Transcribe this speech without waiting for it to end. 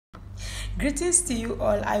Greetings to you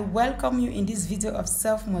all. I welcome you in this video of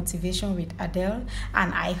self-motivation with Adele,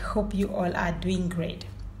 and I hope you all are doing great.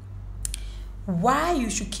 Why you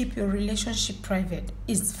should keep your relationship private?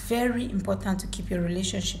 It's very important to keep your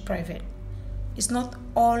relationship private. It's not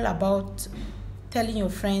all about telling your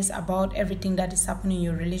friends about everything that is happening in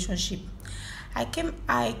your relationship. I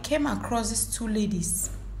came across these two ladies.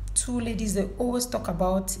 They always talk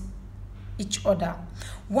about each other.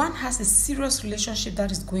 One has a serious relationship that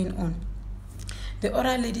is going on. The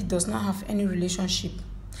other lady does not have any relationship.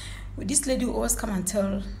 This lady will always come and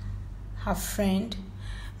tell her friend,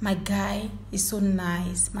 my guy is so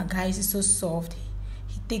nice, my guy is so soft,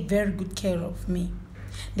 he take very good care of me.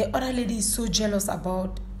 The other lady is so jealous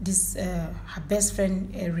about this her best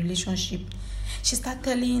friend relationship. She started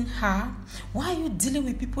telling her, why are you dealing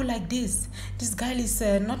with people like this? This guy is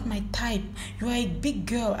not my type. You are a big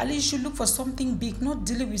girl. At least you should look for something big, not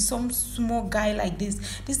dealing with some small guy like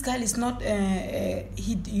this. This guy is not,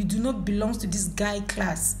 you do not belong to this guy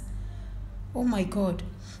class. Oh my God.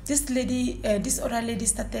 This other lady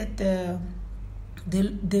started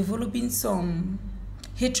developing some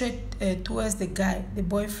hatred towards the guy, the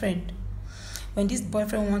boyfriend. When this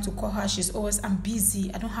boyfriend wants to call her, she's always, I'm busy,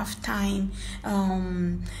 I don't have time.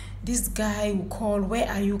 This guy will call, where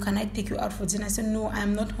are you? Can I take you out for dinner? I said, no,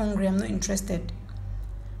 I'm not hungry, I'm not interested.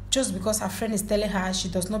 Just because her friend is telling her she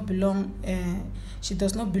does not belong in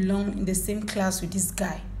the same class with this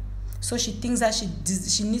guy. So she thinks that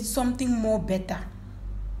she needs something more better.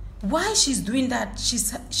 Why she's doing that?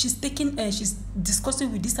 She's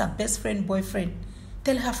discussing with this her best friend boyfriend.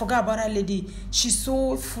 Tell her, forget about her lady. She's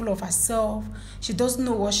so full of herself. She doesn't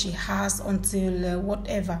know what she has until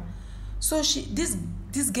whatever. So this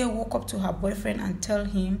girl woke up to her boyfriend and tell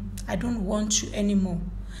him, I don't want you anymore.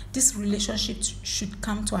 This relationship should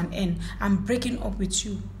come to an end. I'm breaking up with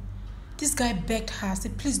you. This guy begged her,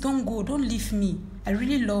 said, please don't go. Don't leave me. I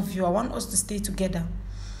really love you. I want us to stay together.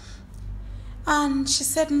 And she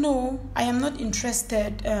said, no, I am not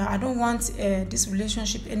interested. I don't want this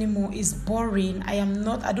relationship anymore. It's boring. I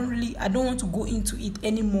don't want to go into it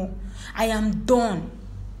anymore. I am done.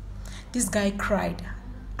 This guy cried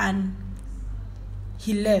and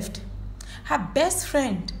he left. Her best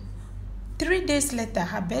friend, 3 days later,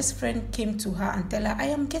 her best friend came to her and tell her, I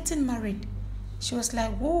am getting married. She was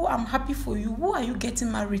like, whoa, I'm happy for you. Who are you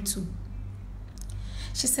getting married to?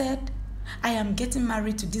 She said, I am getting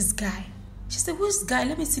married to this guy. She said, who's this guy?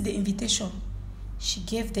 Let me see the invitation. She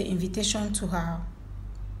gave the invitation to her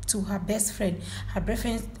best friend. Her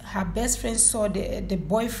best friend saw the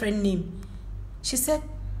boyfriend name. She said,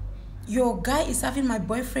 your guy is having my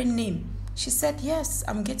boyfriend name. She said, yes,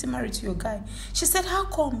 I'm getting married to your guy. She said, how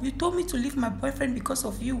come? You told me to leave my boyfriend because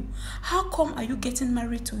of you. How come are you getting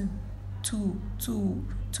married to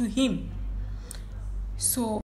him? So